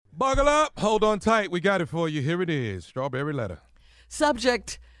Buckle up. Hold on tight. We got it for you. Here it is. Strawberry letter.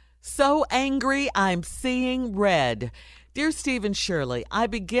 Subject, so angry I'm seeing red. Dear Steve and Shirley, I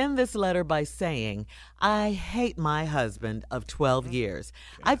begin this letter by saying I hate my husband of 12 years.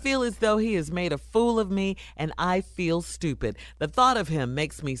 I feel as though he has made a fool of me, and I feel stupid. The thought of him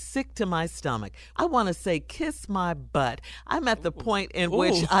makes me sick to my stomach. I want to say kiss my butt. I'm at the point in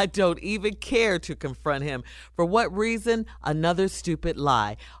which I don't even care to confront him. For what reason? Another stupid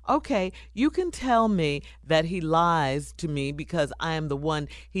lie. Okay, you can tell me that he lies to me because I am the one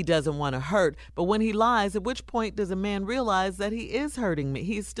he doesn't want to hurt. But when he lies, at which point does a man realize that he is hurting me?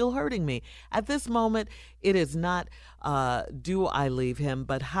 He's still hurting me. At this moment, it is not do I leave him,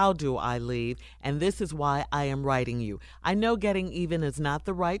 but how do I leave? And this is why I am writing you. I know getting even is not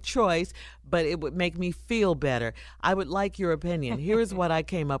the right choice, but it would make me feel better. I would like your opinion. Here's what I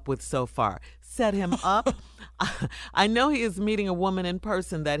came up with so far. Set him up. I know he is meeting a woman in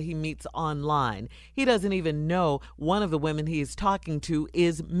person that he meets online. He doesn't even know one of the women he is talking to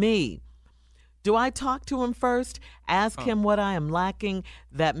is me. Do I talk to him first, ask him what I am lacking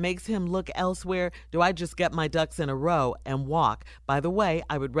that makes him look elsewhere? Do I just get my ducks in a row and walk? By the way,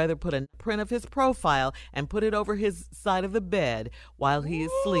 I would rather put a print of his profile and put it over his side of the bed while he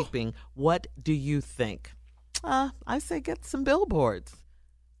is sleeping. What do you think? I say get some billboards.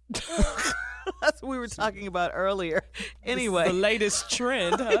 That's what we were talking about earlier. Anyway. The latest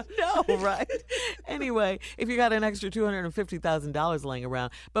trend, huh? No, right? Anyway, if you got an extra $250,000 laying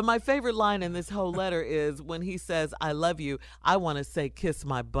around. But my favorite line in this whole letter is when he says, I love you, I want to say kiss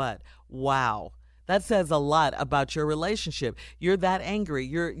my butt. Wow. That says a lot about your relationship. You're that angry.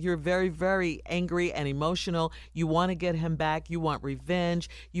 You're very, very angry and emotional. You want to get him back. You want revenge.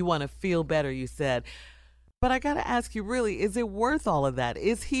 You want to feel better, you said. But I got to ask you, really, is it worth all of that?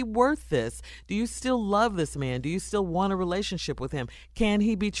 Is he worth this? Do you still love this man? Do you still want a relationship with him? Can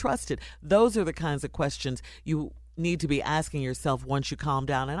he be trusted? Those are the kinds of questions you need to be asking yourself once you calm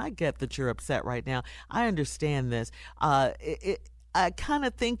down. And I get that you're upset right now. I understand this. I kind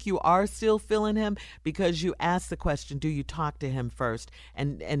of think you are still feeling him because you asked the question, do you talk to him first?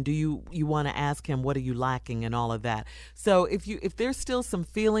 And do you want to ask him, what are you lacking and all of that? So if there's still some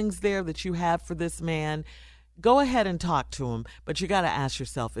feelings there that you have for this man, go ahead and talk to him. But you got to ask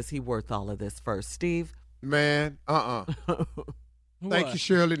yourself, is he worth all of this first? Steve? Man, Thank you,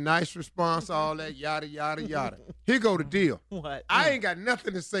 Shirley. Nice response, all that, yada, yada, yada. Here go the deal. What? I ain't got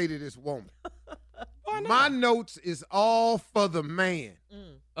nothing to say to this woman. My notes is all for the man.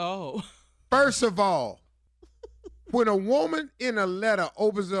 Oh. First of all, when a woman in a letter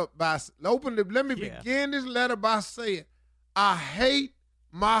let me begin this letter by saying, I hate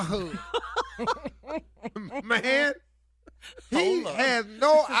my husband. Man, he has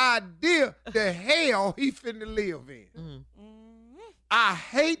no idea the hell he finna live in. I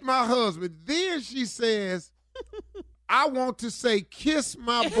hate my husband. Then she says, I want to say kiss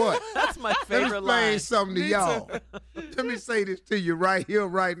my butt. That's my favorite line. Let me explain line. something to y'all. Let me say this to you right here,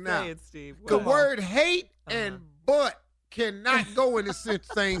 right now. Say it, Steve. The word hate and butt cannot go in the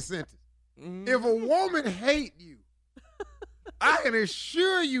same sentence. If a woman hate you, I can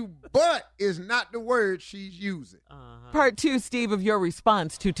assure you butt is not the word she's using. Part 2, Steve, of your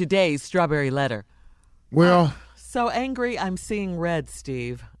response to today's Strawberry Letter. Well, So angry, I'm seeing red,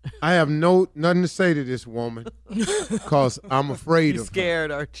 Steve. I have nothing to say to this woman because I'm afraid You're of her.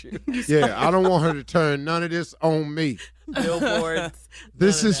 scared, aren't you? Yeah, I don't want her to turn none of this on me. Billboards.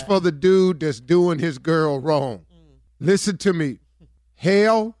 This is for the dude that's doing his girl wrong. Listen to me.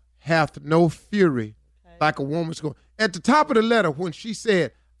 Hell hath no fury like a woman's going. At the top of the letter, when she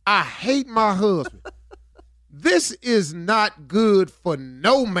said, I hate my husband, this is not good for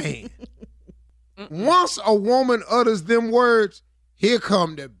no man. Once a woman utters them words, here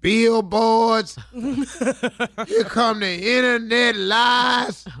come the billboards. Here come the internet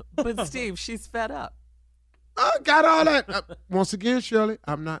lies. But, Steve, she's fed up. I got all that. Once again, Shirley,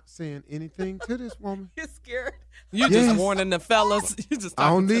 I'm not saying anything to this woman. You're scared? You just warning the fellas. You just I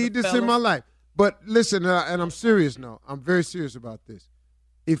don't talking to need the this in my fellas. life. But listen, and I'm serious now. I'm very serious about this.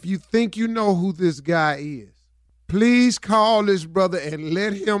 If you think you know who this guy is, please call this brother and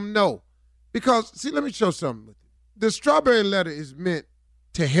let him know. Because, see, let me show something with you. The Strawberry Letter is meant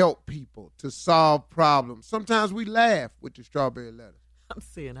to help people, to solve problems. Sometimes we laugh with the Strawberry Letter. I'm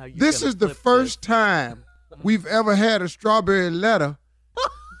seeing how you. This is the first time we've ever had a Strawberry Letter.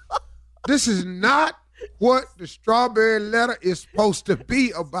 This is not what the Strawberry Letter is supposed to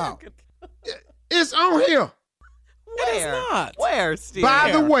be about. It's on here. Where? It is not. Where, Steve?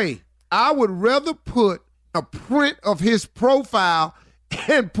 By the way, I would rather put a print of his profile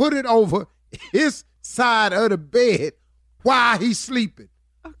and put it over his side of the bed while he's sleeping.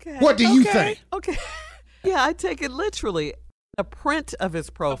 Okay. What do you think? Okay. Yeah, I take it literally. A print of his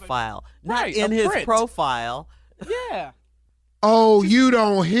profile, not Right, in a his print. profile. Yeah. Oh, you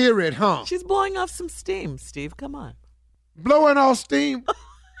don't hear it, huh? She's blowing off some steam, Steve. Come on. Blowing off steam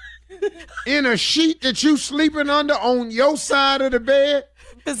in a sheet that you sleeping under on your side of the bed.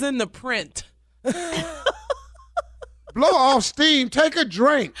 It's in the print. Blow off steam. Take a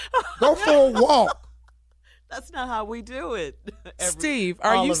drink. Go for a walk. That's not how we do it. Steve,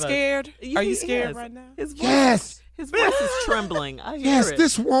 are all you of us. scared? Are you scared Yes. right now? His voice, Yes. His voice is trembling. I hear Yes, it.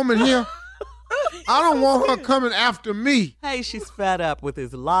 this woman here. I don't want her coming after me. Hey, she's fed up with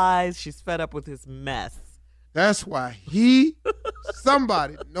his lies. She's fed up with his mess. That's why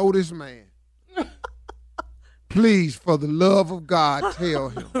somebody know this man. Please, for the love of God, tell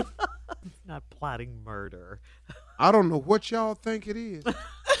him. Not plotting murder. I don't know what y'all think it is.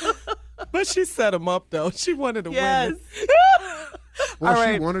 But she set him up, though. She wanted to Yes. win. Well, All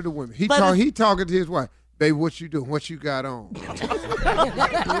she right. wanted the women. He Let us- talking to his wife. Babe, what you doing? What you got on?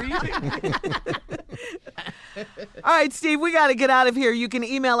 All right, Steve, we got to get out of here. You can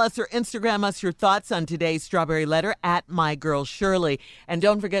email us or Instagram us your thoughts on today's Strawberry Letter at My Girl Shirley. And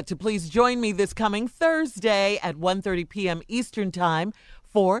don't forget to please join me this coming Thursday at 1:30 p.m. Eastern Time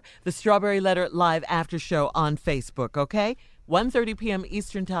for the Strawberry Letter Live After Show on Facebook, okay? 1:30 p.m.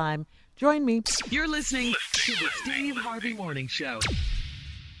 Eastern Time. Join me. You're listening to the Steve Harvey Morning Show.